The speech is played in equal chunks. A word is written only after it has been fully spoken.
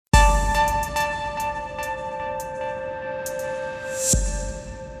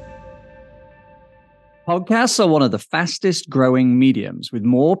Podcasts are one of the fastest growing mediums, with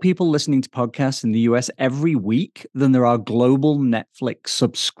more people listening to podcasts in the US every week than there are global Netflix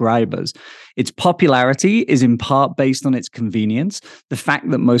subscribers. Its popularity is in part based on its convenience, the fact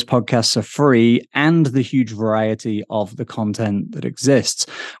that most podcasts are free, and the huge variety of the content that exists.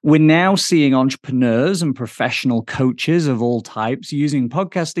 We're now seeing entrepreneurs and professional coaches of all types using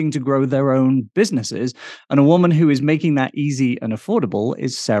podcasting to grow their own businesses. And a woman who is making that easy and affordable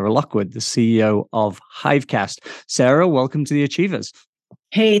is Sarah Lockwood, the CEO of Hivecast. Sarah, welcome to the Achievers.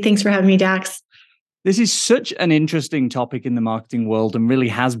 Hey, thanks for having me, Dax. This is such an interesting topic in the marketing world and really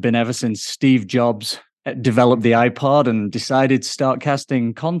has been ever since Steve Jobs developed the iPod and decided to start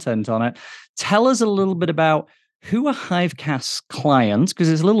casting content on it. Tell us a little bit about who are Hivecast's clients, because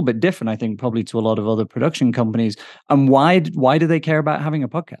it's a little bit different, I think, probably to a lot of other production companies, and why do they care about having a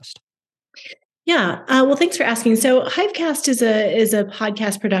podcast? Yeah. Well, thanks for asking. So Hivecast is a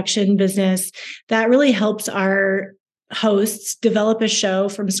podcast production business that really helps our hosts develop a show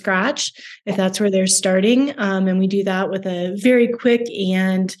from scratch, if that's where they're starting. And we do that with a very quick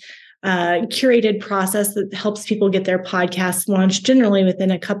and curated process that helps people get their podcasts launched generally within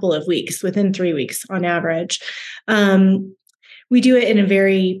a couple of weeks, within 3 weeks on average. We do it in a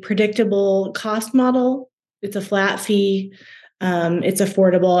very predictable cost model. It's a flat fee. It's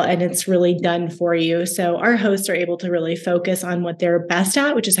affordable and it's really done for you. So our hosts are able to really focus on what they're best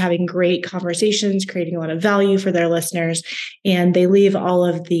at, which is having great conversations, creating a lot of value for their listeners. And they leave all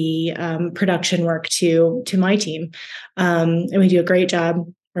of the production work to my team. And we do a great job.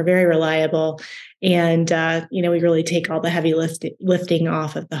 We're very reliable. And, we really take all the heavy lifting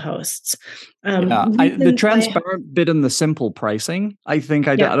off of the hosts. The transparent bit and the simple pricing, I think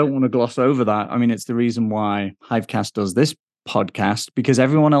I don't want to gloss over that. I mean, it's the reason why Hivecast does this podcast, because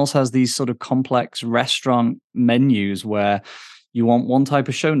everyone else has these sort of complex restaurant menus where you want one type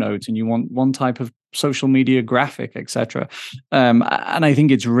of show notes and you want one type of social media graphic, etc. And I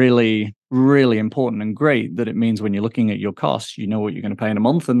think it's really, really important and great that it means when you're looking at your costs, you know what you're going to pay in a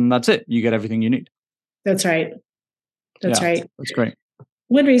month, and that's it. You get everything you need. That's right. That's right. That's great.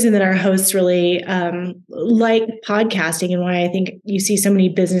 One reason that our hosts really like podcasting and why I think you see so many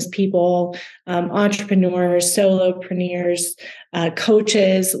business people, entrepreneurs, solopreneurs,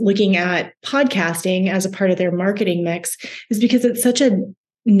 coaches looking at podcasting as a part of their marketing mix is because it's such a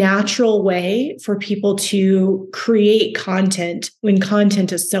natural way for people to create content when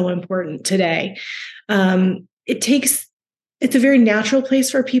content is so important today. It's a very natural place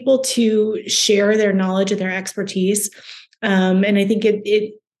for people to share their knowledge and their expertise. And I think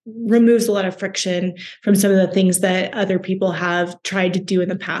it removes a lot of friction from some of the things that other people have tried to do in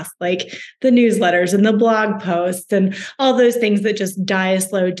the past, like the newsletters and the blog posts and all those things that just die a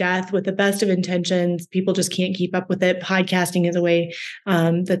slow death with the best of intentions. People just can't keep up with it. Podcasting is a way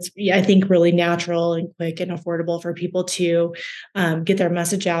that's, I think, really natural and quick and affordable for people to get their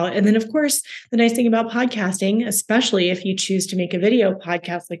message out. And then, of course, the nice thing about podcasting, especially if you choose to make a video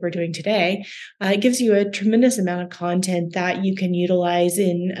podcast like we're doing today, it gives you a tremendous amount of content that you can utilize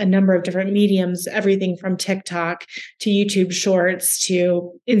in a number of different mediums, everything from TikTok to YouTube Shorts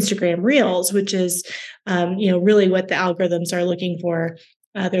to Instagram Reels, which is, really what the algorithms are looking for.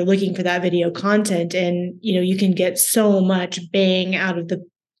 They're looking for that video content, and you can get so much bang out of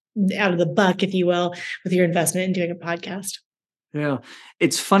the buck, if you will, with your investment in doing a podcast. Yeah,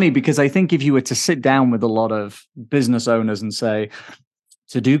 it's funny because I think if you were to sit down with a lot of business owners and say,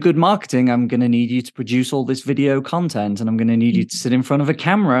 to do good marketing, I'm going to need you to produce all this video content, and I'm going to need you to sit in front of a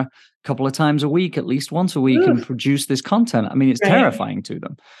camera a couple of times a week, at least once a week, and produce this content. I mean, it's terrifying to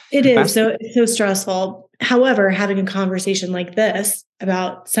them. It is. So it's so stressful. However, having a conversation like this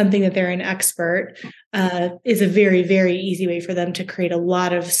about something that they're an expert is a very, very easy way for them to create a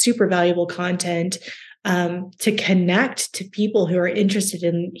lot of super valuable content to connect to people who are interested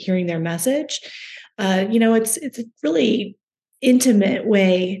in hearing their message. It's a really intimate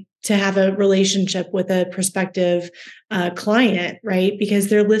way to have a relationship with a prospective client, right? Because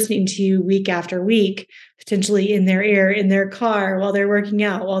they're listening to you week after week, potentially in their ear, in their car, while they're working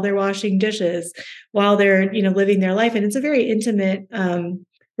out, while they're washing dishes, while they're, living their life. And it's a very intimate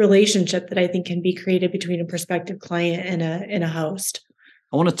relationship that I think can be created between a prospective client and a host.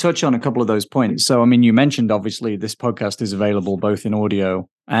 I want to touch on a couple of those points. So, I mean, you mentioned, obviously, this podcast is available both in audio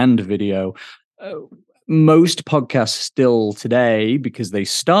and video. Most podcasts still today, because they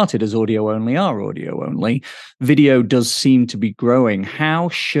started as audio only, are audio only. Video does seem to be growing. How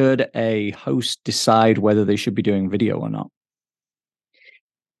should a host decide whether they should be doing video or not?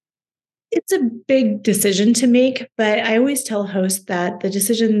 It's a big decision to make, but I always tell hosts that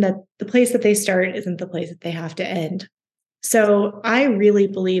the place that they start isn't the place that they have to end. So I really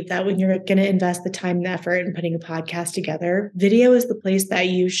believe that when you're going to invest the time and effort in putting a podcast together, video is the place that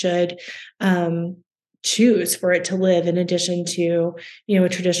you should choose for it to live, in addition to, a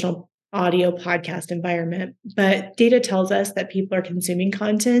traditional audio podcast environment. But data tells us that people are consuming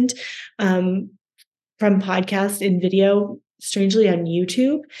content from podcast and video, strangely on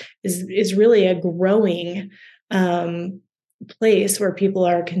YouTube, is really a growing place where people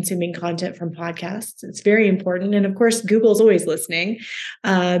are consuming content from podcasts. It's very important. And of course, Google's always listening.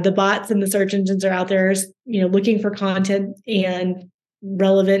 The bots and the search engines are out there, looking for content and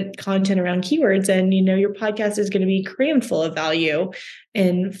relevant content around keywords. And, your podcast is going to be crammed full of value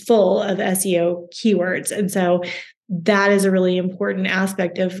and full of SEO keywords. And so that is a really important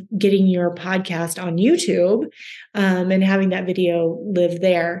aspect of getting your podcast on YouTube and having that video live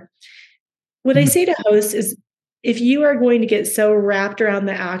there. What I say to hosts is, if you are going to get so wrapped around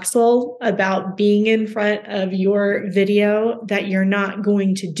the axle about being in front of your video that you're not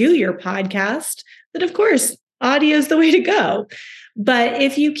going to do your podcast, then of course, audio is the way to go. But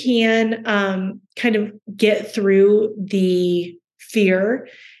if you can kind of get through the fear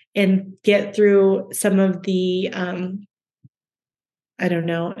and get through some of the,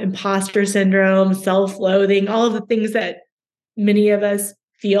 imposter syndrome, self-loathing, all of the things that many of us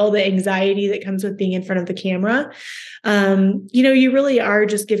feel, the anxiety that comes with being in front of the camera, you really are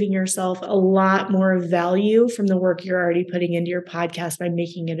just giving yourself a lot more value from the work you're already putting into your podcast by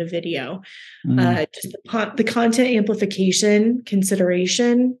making it a video. Just the content amplification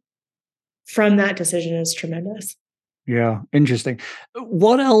consideration from that decision is tremendous. Yeah, interesting.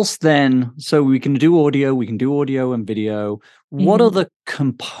 What else then? So we can do audio and video. What are the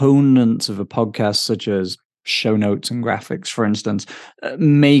components of a podcast, such as show notes and graphics, for instance,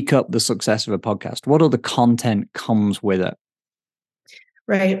 make up the success of a podcast? What other content comes with it?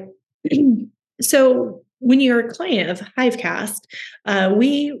 Right. So when you're a client of Hivecast,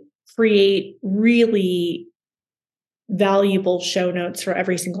 we create really valuable show notes for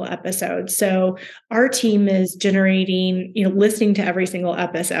every single episode. So our team is generating, listening to every single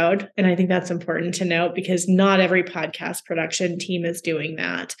episode. And I think that's important to note, because not every podcast production team is doing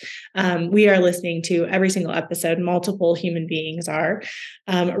that. We are listening to every single episode. Multiple human beings are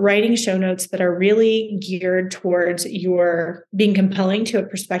writing show notes that are really geared towards your being compelling to a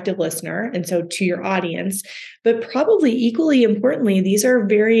prospective listener, and so to your audience. But probably equally importantly, these are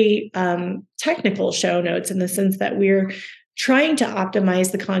very technical show notes, in the sense that we're trying to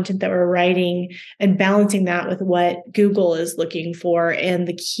optimize the content that we're writing and balancing that with what Google is looking for, and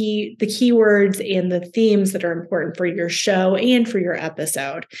the keywords and the themes that are important for your show and for your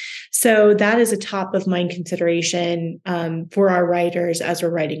episode. So that is a top of mind consideration for our writers as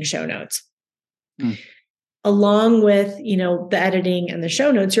we're writing show notes. Along with, the editing and the show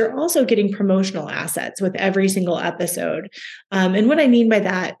notes, you're also getting promotional assets with every single episode. And what I mean by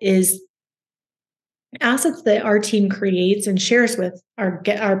that is assets that our team creates and shares with our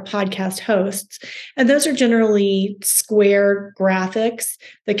podcast hosts. And those are generally square graphics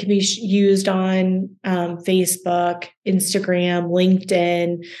that can be used on Facebook, Instagram,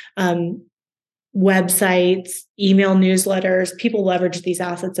 LinkedIn, websites, email newsletters. People leverage these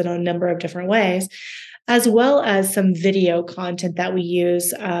assets in a number of different ways, as well as some video content that we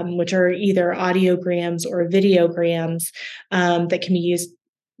use, which are either audiograms or videograms that can be used,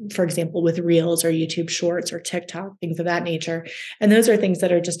 for example, with Reels or YouTube Shorts or TikTok, things of that nature. And those are things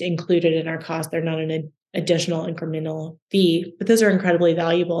that are just included in our cost. They're not an additional incremental fee, but those are incredibly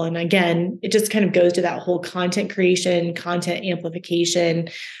valuable. And again, it just kind of goes to that whole content creation, content amplification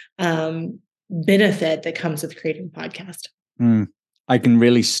benefit that comes with creating a podcast. I can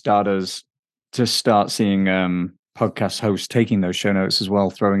really start seeing podcast hosts taking those show notes as well,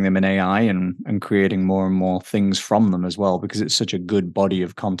 throwing them in AI and creating more and more things from them as well, because it's such a good body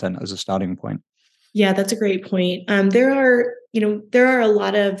of content as a starting point. Yeah, that's a great point. There are a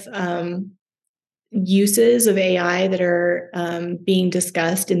lot of uses of AI that are being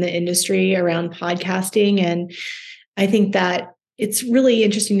discussed in the industry around podcasting. And I think that it's really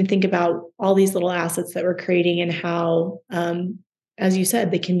interesting to think about all these little assets that we're creating and how, as you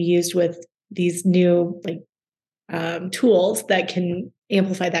said, they can be used with these new tools that can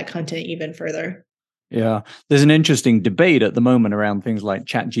amplify that content even further. Yeah, there's an interesting debate at the moment around things like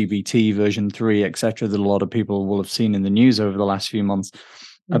ChatGPT version 3, etc., that a lot of people will have seen in the news over the last few months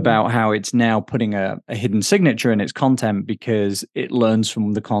about how it's now putting a hidden signature in its content because it learns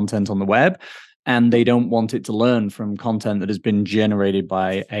from the content on the web, and they don't want it to learn from content that has been generated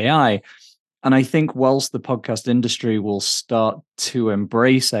by AI. And I think whilst the podcast industry will start to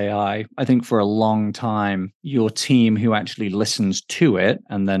embrace AI, I think for a long time, your team who actually listens to it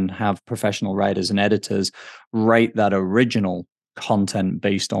and then have professional writers and editors write that original content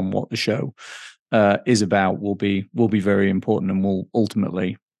based on what the show is about will be very important and will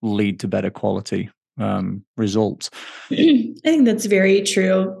ultimately lead to better quality results. I think that's very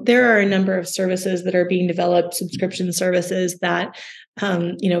true. There are a number of services that are being developed, subscription services that,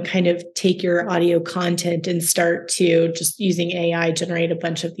 kind of take your audio content and start to just using AI generate a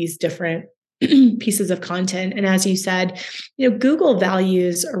bunch of these different pieces of content. And as you said, Google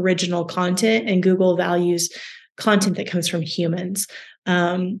values original content and Google values content that comes from humans.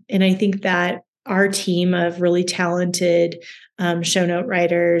 And I think that our team of really talented show note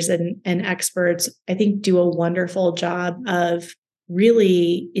writers and experts, I think, do a wonderful job of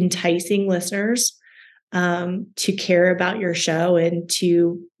really enticing listeners to care about your show and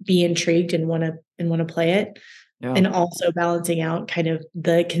to be intrigued and want to play it. Yeah. And also balancing out kind of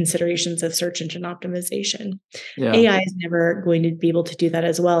the considerations of search engine optimization. Yeah. AI is never going to be able to do that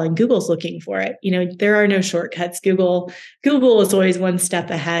as well. And Google's looking for it. There are no shortcuts. Google is always one step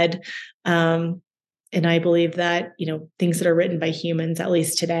ahead. And I believe that, things that are written by humans, at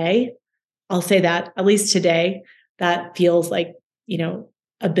least today, I'll say that at least today, that feels like,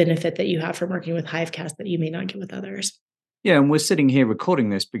 a benefit that you have from working with Hivecast that you may not get with others. Yeah, and we're sitting here recording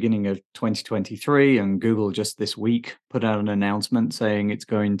this beginning of 2023, and Google just this week put out an announcement saying it's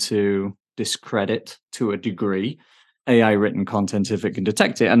going to discredit to a degree AI written content if it can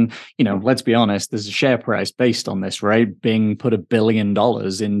detect it. And, let's be honest, there's a share price based on this, right? Bing put $1 billion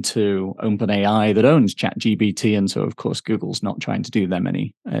into OpenAI that owns ChatGPT. And so, of course, Google's not trying to do them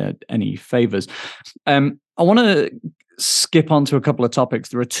any favors. I want to skip on to a couple of topics.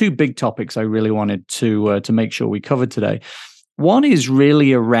 There are two big topics I really wanted to make sure we covered today. One is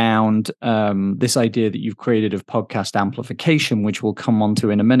really around this idea that you've created of podcast amplification, which we'll come on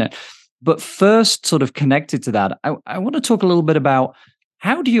to in a minute. But first, sort of connected to that, I want to talk a little bit about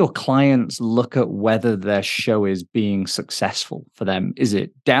how do your clients look at whether their show is being successful for them? Is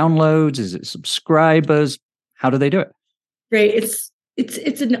it downloads? Is it subscribers? How do they do it? Right.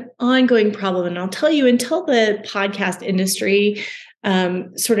 It's an ongoing problem. And I'll tell you, until the podcast industry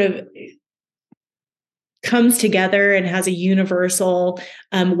sort of comes together and has a universal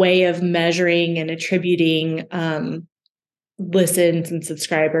way of measuring and attributing listens and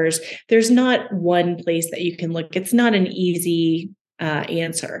subscribers, there's not one place that you can look. It's not an easy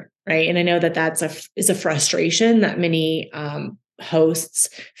answer, right? And I know that is a frustration that many hosts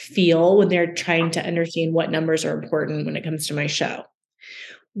feel when they're trying to understand what numbers are important when it comes to my show.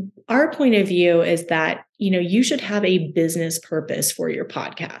 Our point of view is that, you should have a business purpose for your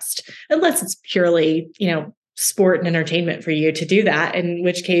podcast, unless it's purely, sport and entertainment for you to do that, in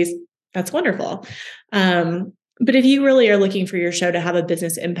which case that's wonderful. But if you really are looking for your show to have a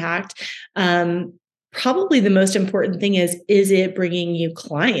business impact, probably the most important thing is it bringing you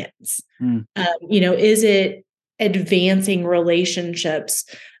clients? Is it advancing relationships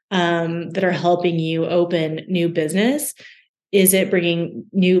that are helping you open new business? Is it bringing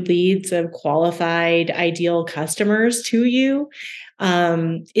new leads of qualified, ideal customers to you?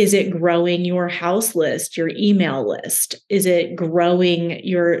 Is it growing your house list, your email list? Is it growing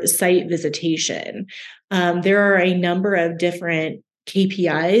your site visitation? There are a number of different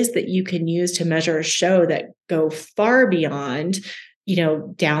KPIs that you can use to measure a show that go far beyond,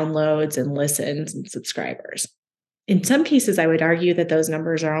 downloads and listens and subscribers. In some cases, I would argue that those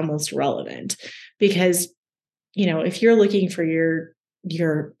numbers are almost irrelevant because, if you're looking for your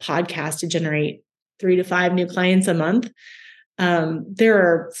podcast to generate 3 to 5 new clients a month, there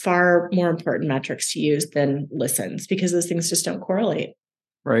are far more important metrics to use than listens because those things just don't correlate.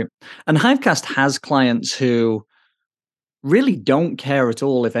 Right. And Hivecast has clients who really don't care at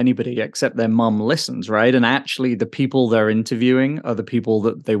all if anybody except their mom listens, right? And actually the people they're interviewing are the people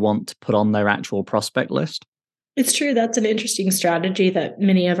that they want to put on their actual prospect list. It's true. That's an interesting strategy that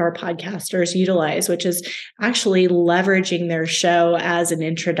many of our podcasters utilize, which is actually leveraging their show as an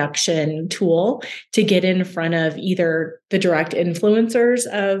introduction tool to get in front of either the direct influencers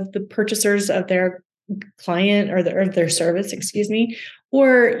of the purchasers of their client or their service,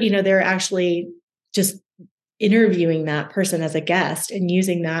 or, they're actually just interviewing that person as a guest and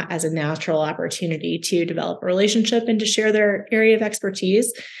using that as a natural opportunity to develop a relationship and to share their area of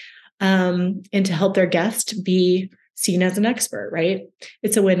expertise. And to help their guest be seen as an expert, right?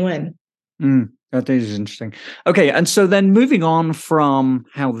 It's a win-win. That is interesting. Okay, and so then moving on from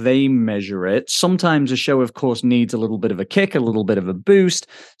how they measure it, sometimes a show, of course, needs a little bit of a kick, a little bit of a boost.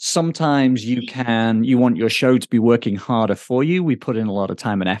 Sometimes you want your show to be working harder for you. We put in a lot of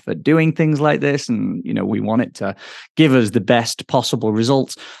time and effort doing things like this, and we want it to give us the best possible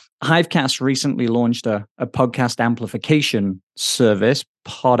results. Hivecast recently launched a podcast amplification service,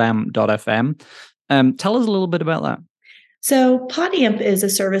 podamp.fm. Tell us a little bit about that. So PodAmp is a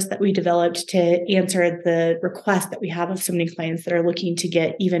service that we developed to answer the request that we have of so many clients that are looking to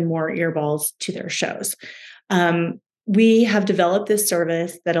get even more earballs to their shows. We have developed this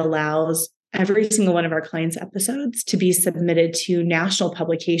service that allows every single one of our clients' episodes to be submitted to national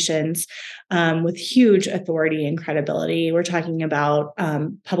publications with huge authority and credibility. We're talking about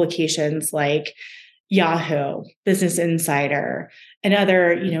publications like Yahoo, Business Insider, and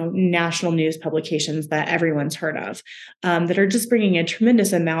other, national news publications that everyone's heard of, that are just bringing a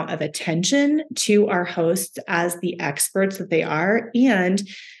tremendous amount of attention to our hosts as the experts that they are, and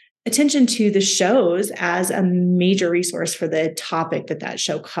attention to the shows as a major resource for the topic that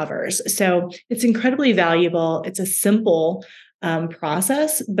show covers. So it's incredibly valuable. It's a simple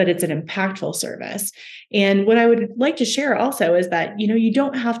process, but it's an impactful service. And what I would like to share also is that, you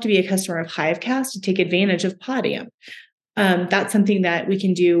don't have to be a customer of Hivecast to take advantage of PodAmp. That's something that we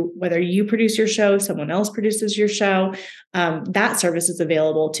can do whether you produce your show, someone else produces your show. That service is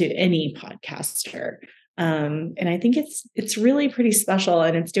available to any podcaster. And I think it's really pretty special,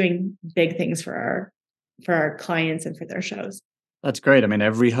 and it's doing big things for our clients and for their shows. That's great. I mean,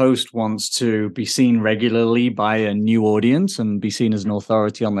 every host wants to be seen regularly by a new audience and be seen as an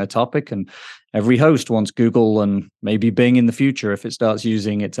authority on their topic. And every host wants Google and maybe Bing in the future, if it starts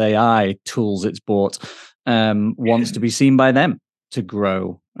using its AI tools it's bought, wants to be seen by them to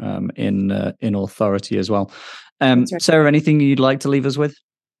grow in authority as well. Right. Sarah, anything you'd like to leave us with?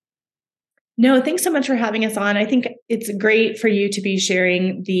 No, thanks so much for having us on. I think it's great for you to be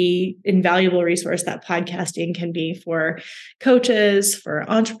sharing the invaluable resource that podcasting can be for coaches, for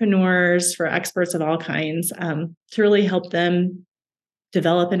entrepreneurs, for experts of all kinds, to really help them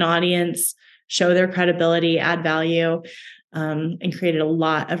develop an audience, show their credibility, add value, and create a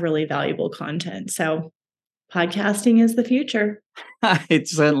lot of really valuable content. So podcasting is the future. It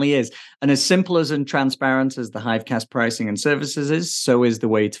certainly is. And as simple and transparent as the Hivecast pricing and services is, so is the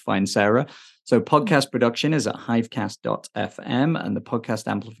way to find Sarah. So podcast production is at hivecast.fm and the podcast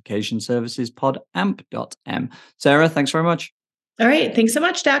amplification service is podamp.m. Sarah, thanks very much. All right. Thanks so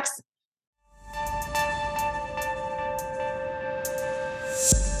much, Dax.